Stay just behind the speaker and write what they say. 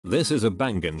This is a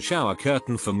bangin' shower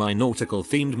curtain for my nautical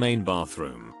themed main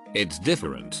bathroom. It's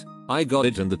different. I got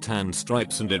it in the tan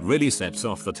stripes and it really sets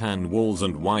off the tan walls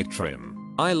and white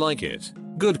trim. I like it.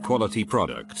 Good quality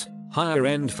product. Higher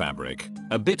end fabric.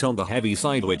 A bit on the heavy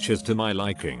side which is to my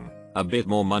liking. A bit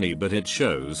more money but it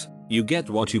shows. You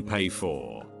get what you pay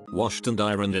for. Washed and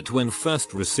ironed it when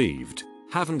first received.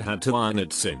 Haven't had to iron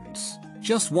it since.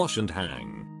 Just wash and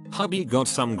hang. Hubby got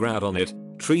some grad on it,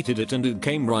 treated it and it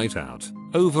came right out.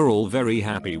 Overall very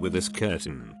happy with this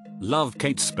curtain. Love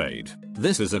Kate Spade.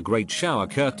 This is a great shower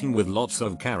curtain with lots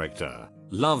of character.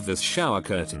 Love this shower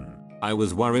curtain. I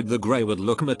was worried the grey would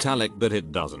look metallic but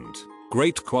it doesn't.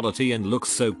 Great quality and looks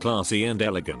so classy and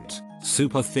elegant.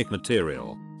 Super thick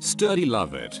material. Sturdy,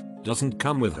 love it. Doesn't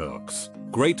come with hooks.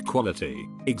 Great quality.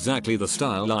 Exactly the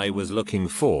style I was looking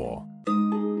for.